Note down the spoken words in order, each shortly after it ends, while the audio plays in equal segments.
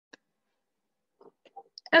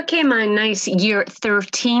Okay, my nice year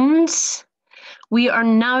 13s. We are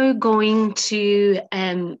now going to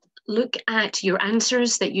look at your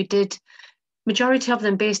answers that you did, majority of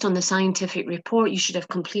them based on the scientific report. You should have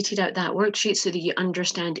completed out that worksheet so that you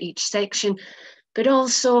understand each section, but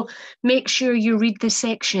also make sure you read the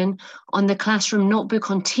section on the classroom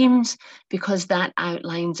notebook on Teams because that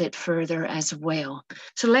outlines it further as well.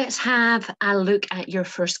 So let's have a look at your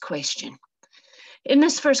first question. In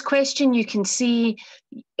this first question, you can see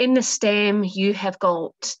in the STEM, you have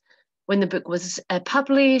got when the book was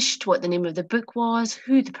published, what the name of the book was,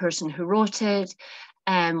 who the person who wrote it,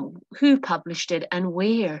 who published it, and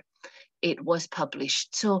where it was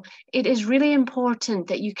published. So it is really important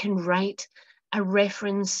that you can write a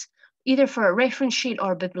reference, either for a reference sheet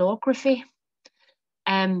or a bibliography.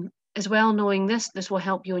 As well, knowing this will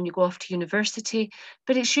help you when you go off to university,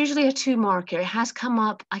 but it's usually a 2-marker. It has come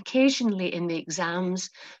up occasionally in the exams,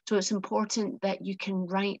 so it's important that you can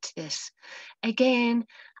write this. Again,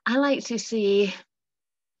 I like to say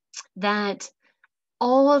that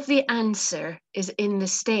all of the answer is in the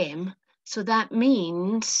STEM, so that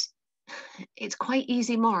means it's quite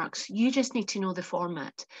easy marks. You just need to know the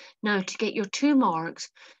format. Now, to get your 2 marks,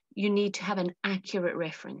 you need to have an accurate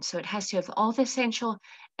reference. So it has to have all the essential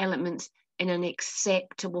elements in an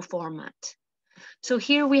acceptable format. So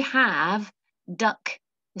here we have Duck,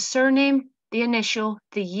 the surname, the initial,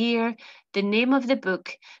 the year, the name of the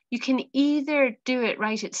book. You can either do it,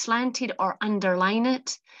 write it slanted or underline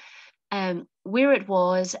it, where it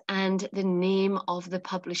was, and the name of the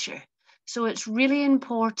publisher. So it's really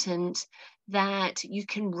important that you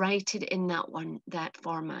can write it in that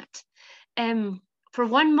format. For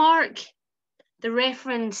 1 mark, the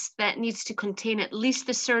reference that needs to contain at least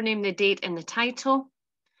the surname, the date, and the title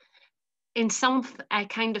in some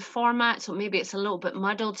kind of format. So maybe it's a little bit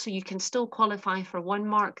muddled, so you can still qualify for 1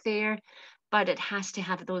 mark there, but it has to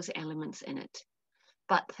have those elements in it.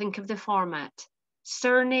 But think of the format: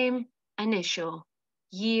 surname, initial,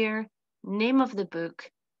 year, name of the book,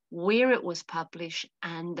 where it was published,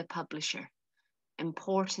 and the publisher.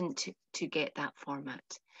 Important to get that format.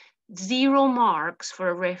 0 marks for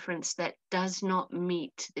a reference that does not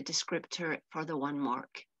meet the descriptor for the 1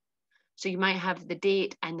 mark. So you might have the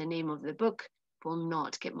date and the name of the book, will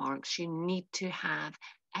not get marks. You need to have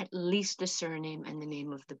at least the surname and the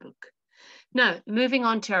name of the book. Now, moving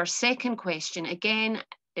on to our second question. Again,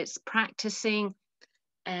 it's practicing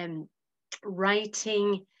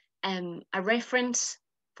writing a reference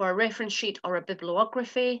for a reference sheet or a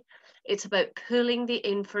bibliography. It's about pulling the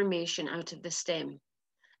information out of the STEM.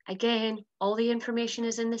 Again, all the information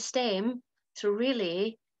is in the STEM, so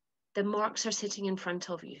really the marks are sitting in front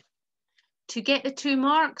of you. To get the 2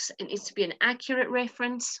 marks, it needs to be an accurate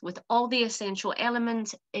reference with all the essential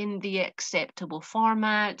elements in the acceptable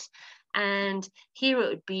format. And here it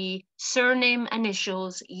would be surname,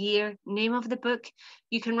 initials, year, name of the book.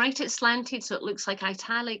 You can write it slanted so it looks like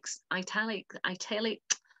italics,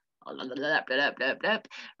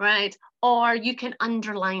 right? Or you can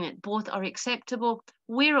underline it. Both are acceptable.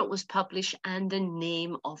 Where it was published and the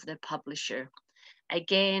name of the publisher.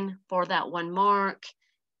 Again, for that 1 mark,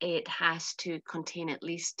 it has to contain at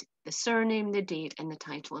least the surname, the date, and the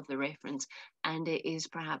title of the reference. And it is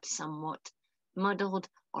perhaps somewhat muddled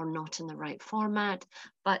or not in the right format,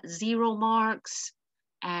 but 0 marks.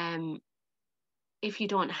 If you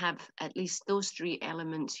don't have at least those 3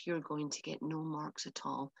 elements, you're going to get no marks at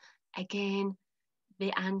all. Again,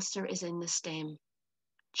 the answer is in the STEM.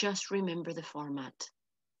 Just remember the format.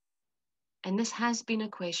 And this has been a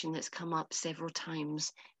question that's come up several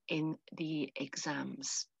times in the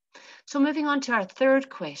exams. So moving on to our third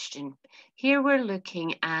question. Here we're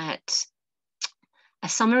looking at a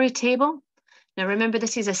summary table. Now remember,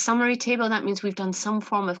 this is a summary table. That means we've done some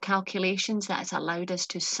form of calculations that has allowed us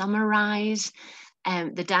to summarize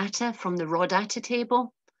the data from the raw data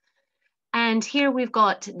table. And here we've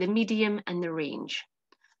got the medium and the range.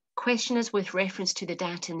 Question is with reference to the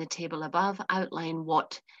data in the table above, outline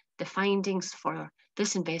what the findings for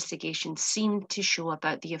this investigation seem to show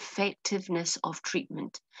about the effectiveness of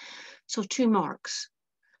treatment. So 2 marks.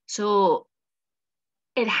 So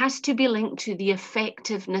it has to be linked to the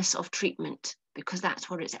effectiveness of treatment because that's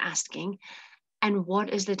what it's asking. And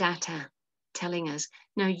what is the data telling us?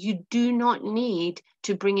 Now, you do not need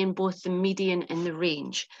to bring in both the median and the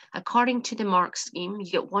range. According to the mark scheme,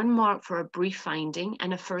 you get 1 mark for a brief finding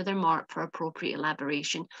and a further mark for appropriate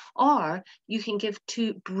elaboration, or you can give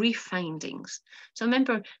 2 brief findings. So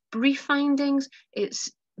remember, brief findings,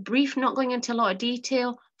 it's brief, not going into a lot of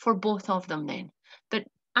detail for both of them then. But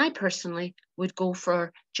I personally would go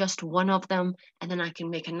for just one of them, and then I can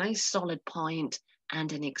make a nice solid point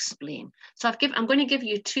and an explain. So I'm going to give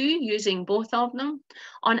you two using both of them.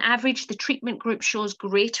 On average, the treatment group shows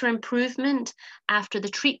greater improvement after the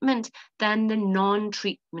treatment than the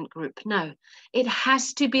non-treatment group. Now, it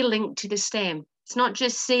has to be linked to the STEM. It's not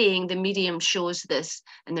just saying the medium shows this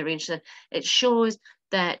and the range. It shows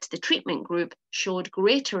that the treatment group showed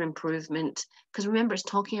greater improvement, because remember, it's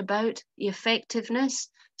talking about the effectiveness.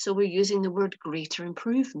 So we're using the word greater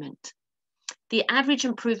improvement. The average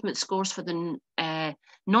improvement scores for the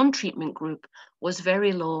non-treatment group was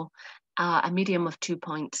very low, a medium of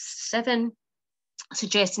 2.7,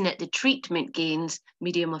 suggesting that the treatment gains,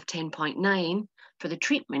 medium of 10.9, for the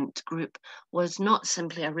treatment group was not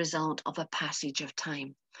simply a result of a passage of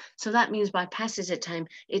time. So that means by passage of time,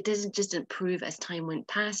 it doesn't just improve as time went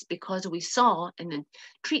past, because we saw in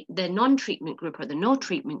the non-treatment group or the no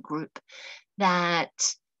treatment group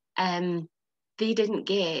that they didn't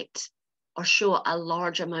get or show a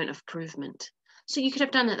large amount of improvement. So you could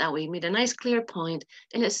have done it that way, made a nice clear point,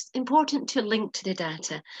 and it's important to link to the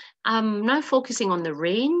data. I'm now focusing on the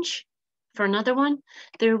range for another one.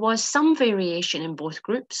 There was some variation in both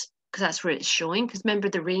groups, because that's where it's showing, because remember,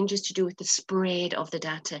 the range is to do with the spread of the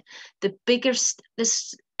data. The bigger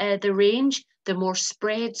the range, the more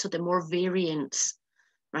spread, so the more variance,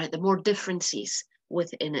 right? The more differences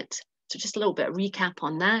within it. So just a little bit of recap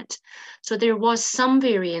on that. So there was some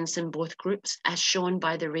variance in both groups as shown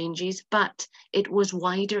by the ranges, but it was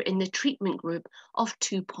wider in the treatment group of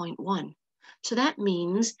 2.1. So that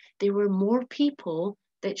means there were more people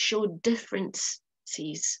that showed differences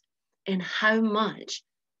in how much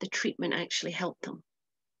the treatment actually helped them.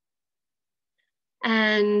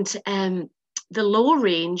 And the low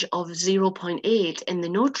range of 0.8 in the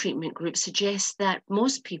no treatment group suggests that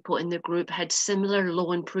most people in the group had similar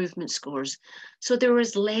low improvement scores. So there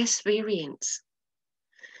was less variance.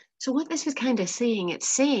 So what this is kind of saying, it's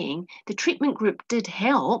saying the treatment group did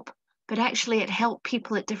help, but actually it helped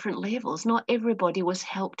people at different levels. Not everybody was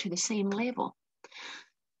helped to the same level.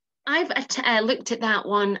 I've looked at that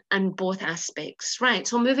one and both aspects. Right,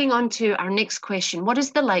 so moving on to our next question. What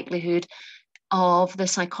is the likelihood of the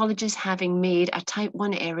psychologist having made a type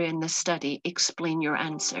 1 error in the study? Explain your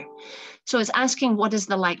answer. So it's asking, what is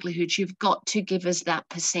the likelihood? You've got to give us that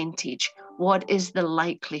percentage. What is the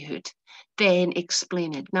likelihood? Then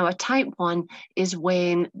explain it. Now, a type 1 is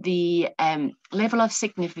when the level of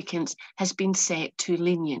significance has been set to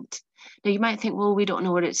lenient. Now, you might think, well, we don't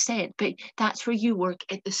know what it said, but that's where you work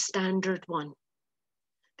at the standard one,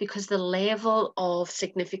 because the level of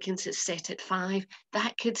significance is set at 5,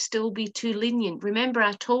 that could still be too lenient. Remember,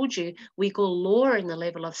 I told you we go lower in the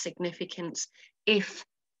level of significance if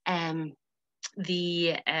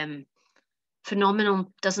the phenomenon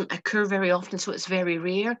doesn't occur very often, so it's very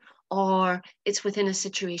rare, or it's within a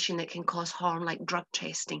situation that can cause harm, like drug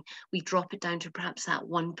testing. We drop it down to perhaps that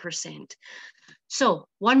 1%. So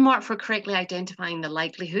 1 mark for correctly identifying the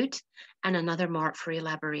likelihood and another mark for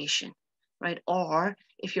elaboration, right? Or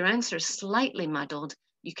if your answer is slightly muddled,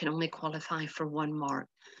 you can only qualify for 1 mark.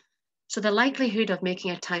 So the likelihood of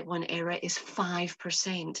making a type 1 error is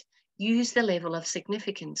 5%. Use the level of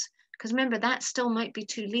significance, because remember, that still might be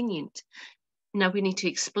too lenient. Now we need to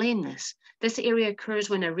explain this. This area occurs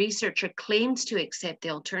when a researcher claims to accept the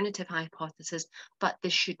alternative hypothesis, but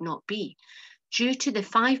this should not be. Due to the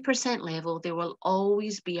 5% level, there will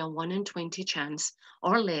always be a 1 in 20 chance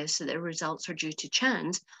or less that the results are due to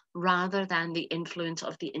chance rather than the influence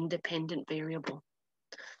of the independent variable.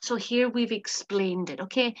 So here we've explained it,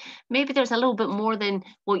 okay? Maybe there's a little bit more than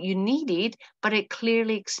what you needed, but it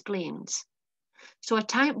clearly explains. So a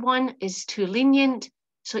type 1 is too lenient,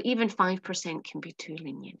 so even 5% can be too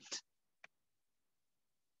lenient.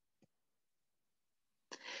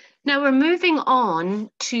 Now we're moving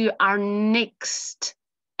on to our next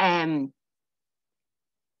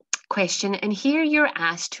question, and here you're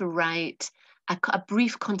asked to write a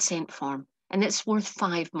brief consent form, and it's worth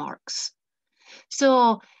 5 marks.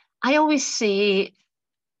 So I always say,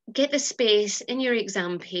 get the space in your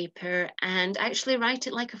exam paper and actually write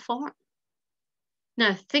it like a form.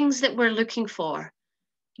 Now, things that we're looking for,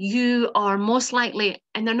 you are most likely,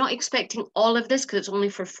 and they're not expecting all of this because it's only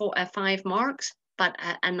for 5 marks, but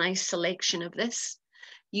a nice selection of this.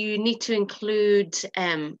 You need to include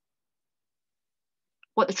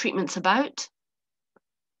what the treatment's about,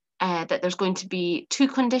 that there's going to be 2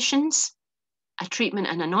 conditions, a treatment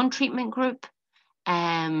and a non-treatment group,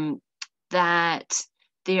 that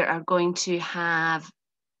they are going to have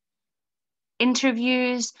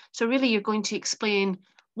interviews. So really you're going to explain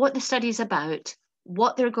what the study is about,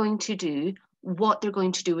 what they're going to do, what they're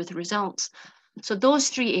going to do with the results. So those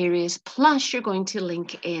 3 areas, plus you're going to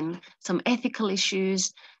link in some ethical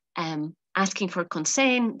issues, asking for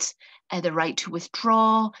consent, the right to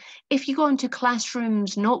withdraw. If you go into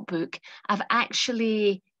Classroom's notebook, I've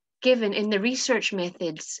actually given in the research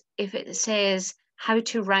methods, if it says how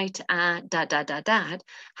to write a ...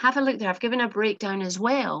 have a look there. I've given a breakdown as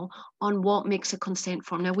well on what makes a consent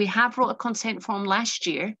form. Now, we have wrote a consent form last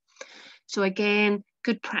year. So again,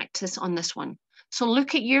 good practice on this one. So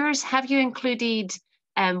look at yours. Have you included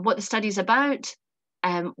what the study is about,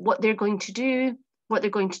 what they're going to do, what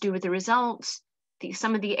they're going to do with the results,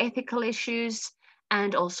 some of the ethical issues,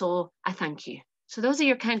 and also a thank you. So those are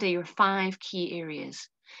your kind of your 5 key areas.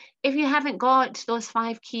 If you haven't got those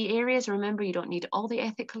 5 key areas, remember you don't need all the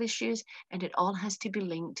ethical issues, and it all has to be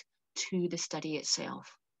linked to the study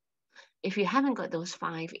itself. If you haven't got those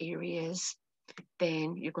 5 areas,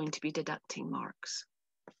 then you're going to be deducting marks.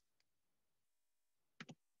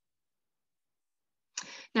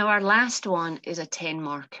 Now, our last one is a 10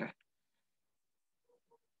 marker.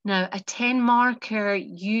 Now, a 10 marker,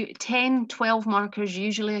 10, 12 markers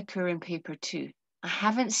usually occur in paper 2. I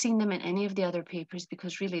haven't seen them in any of the other papers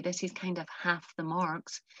because really this is kind of half the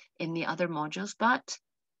marks in the other modules, but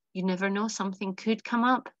you never know, something could come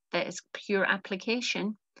up that is pure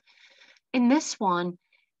application. In this one,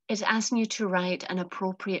 it's asking you to write an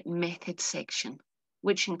appropriate method section,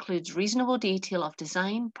 which includes reasonable detail of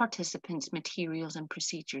design, participants, materials, and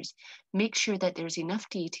procedures. Make sure that there's enough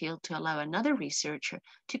detail to allow another researcher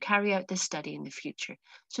to carry out this study in the future.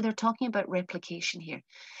 So they're talking about replication here.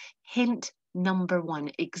 Hint number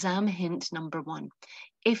 1, exam hint number 1.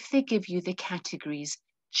 If they give you the categories,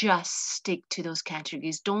 just stick to those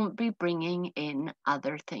categories. Don't be bringing in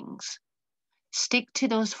other things. Stick to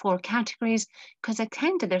those 4 categories because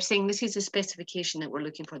they're saying this is the specification that we're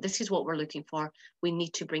looking for. This is what we're looking for. We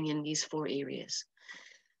need to bring in these 4 areas.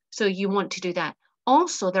 So you want to do that.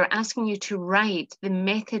 Also, they're asking you to write the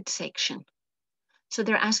method section. So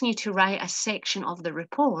they're asking you to write a section of the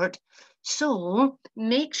report. So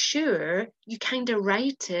make sure you kind of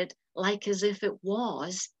write it like as if it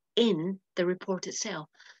was in the report itself.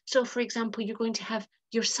 So for example, you're going to have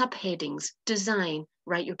your subheadings, design,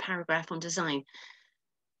 write your paragraph on design.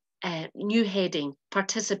 New heading,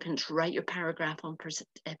 participants, write your paragraph on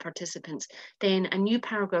participants. Then a new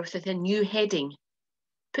paragraph with a new heading.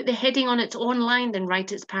 Put the heading on its own line, then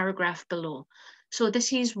write its paragraph below. So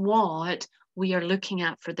this is what we are looking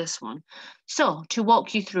at for this one. So to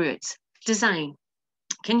walk you through it, design.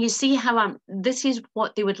 Can you see how this is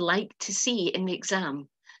what they would like to see in the exam?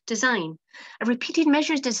 Design. A repeated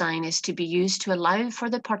measures design is to be used to allow for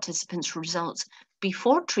the participants' results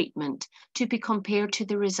before treatment to be compared to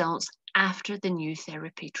the results after the new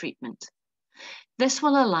therapy treatment. This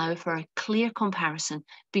will allow for a clear comparison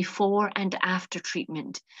before and after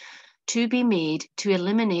treatment to be made to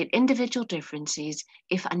eliminate individual differences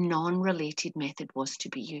if a non-related method was to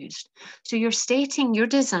be used. So you're stating your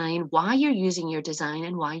design, why you're using your design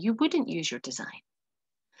and why you wouldn't use your design.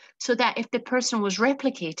 So that if the person was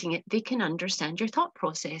replicating it, they can understand your thought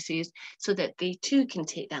processes so that they too can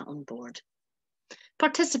take that on board.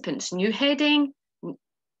 Participants, new heading,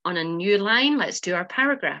 on a new line, let's do our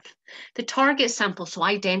paragraph. The target sample, so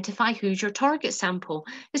identify who's your target sample,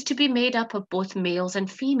 is to be made up of both males and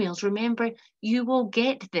females. Remember, you will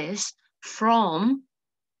get this from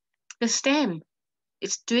the STEM.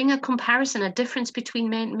 It's doing a comparison, a difference between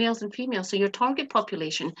males and females. So your target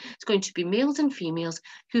population is going to be males and females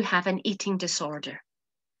who have an eating disorder,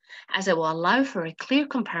 as it will allow for a clear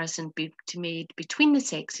comparison made between the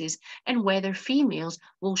sexes and whether females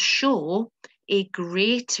will show a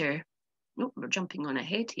greater, we're jumping on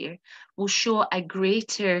ahead here, will show a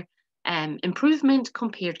greater improvement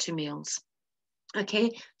compared to males.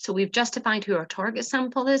 Okay, so we've justified who our target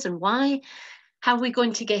sample is and why. How are we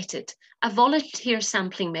going to get it? A volunteer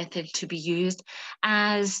sampling method to be used,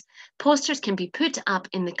 as posters can be put up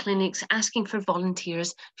in the clinics asking for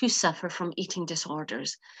volunteers who suffer from eating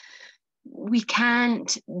disorders. We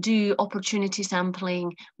can't do opportunity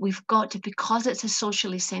sampling. We've got to, because it's a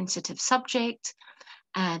socially sensitive subject,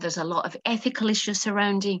 there's a lot of ethical issues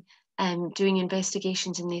surrounding doing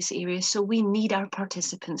investigations in this area. So we need our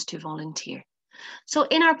participants to volunteer. So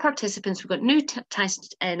in our participants, we've got new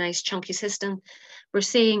nice chunky system. We're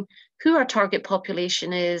saying who our target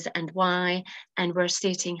population is and why, and we're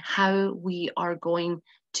stating how we are going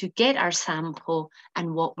to get our sample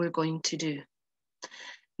and what we're going to do.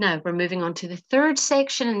 Now we're moving on to the 3rd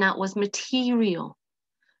section, and that was material.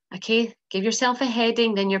 Okay, give yourself a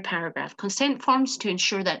heading, then your paragraph. Consent forms to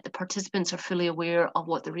ensure that the participants are fully aware of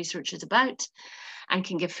what the research is about and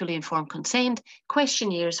can give fully informed consent.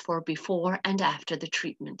 Questionnaires for before and after the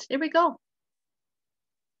treatment. There we go.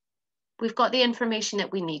 We've got the information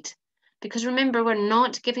that we need. Because remember, we're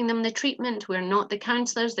not giving them the treatment. We're not the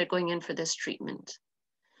counsellors. They're going in for this treatment.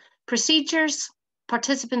 Procedures,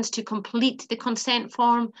 participants to complete the consent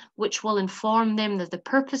form, which will inform them of the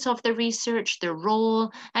purpose of the research, their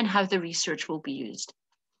role, and how the research will be used.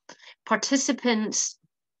 Participants,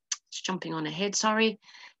 jumping on ahead, sorry,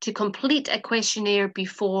 to complete a questionnaire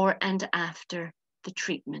before and after the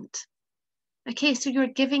treatment. Okay, so you're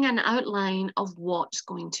giving an outline of what's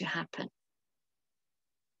going to happen.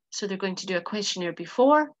 So they're going to do a questionnaire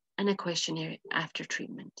before and a questionnaire after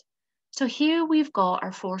treatment. So here we've got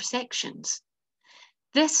our 4 sections.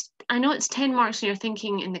 This, I know it's 10 marks and you're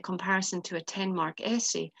thinking in the comparison to a 10-mark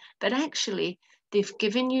essay, but actually they've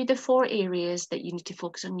given you the 4 areas that you need to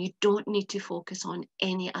focus on. You don't need to focus on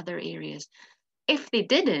any other areas. If they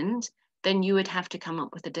didn't, then you would have to come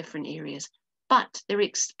up with the different areas. But they're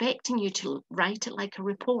expecting you to write it like a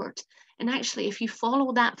report. And actually, if you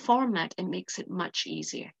follow that format, it makes it much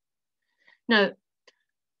easier. Now,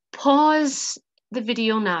 pause the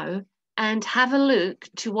video now and have a look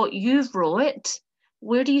to what you've wrote.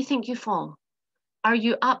 Where do you think you fall? Are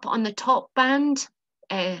you up on the top band,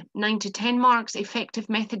 9 to 10 marks, effective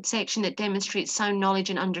method section that demonstrates sound knowledge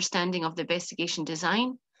and understanding of the investigation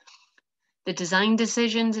design? The design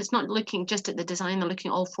decisions, it's not looking just at the design, they're looking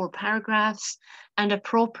at all 4 paragraphs, and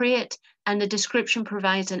appropriate, and the description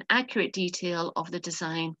provides an accurate detail of the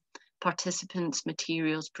design, participants,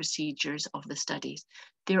 materials, procedures of the studies.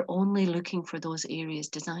 They're only looking for those areas: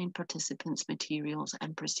 design, participants, materials,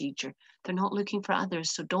 and procedure. They're not looking for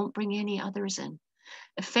others, so don't bring any others in.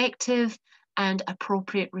 Effective and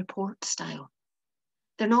appropriate report style.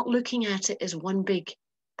 They're not looking at it as one big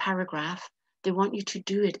paragraph. They want you to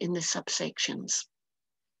do it in the subsections.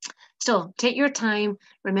 So take your time,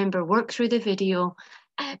 remember, work through the video,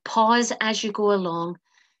 pause as you go along,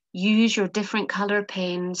 use your different color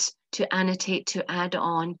pens to annotate, to add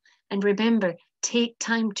on, and remember, take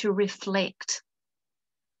time to reflect.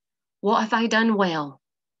 What have I done well?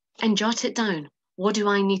 And jot it down. What do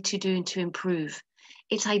I need to do to improve?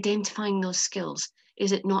 It's identifying those skills.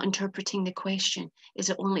 Is it not interpreting the question? Is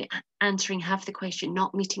it only answering half the question,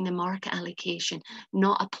 not meeting the mark allocation,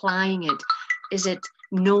 not applying it? Is it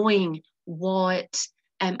knowing what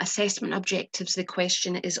assessment objectives the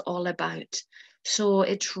question is all about? So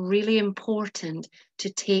it's really important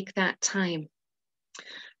to take that time.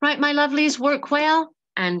 Right, my lovelies, work well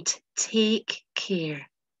and take care.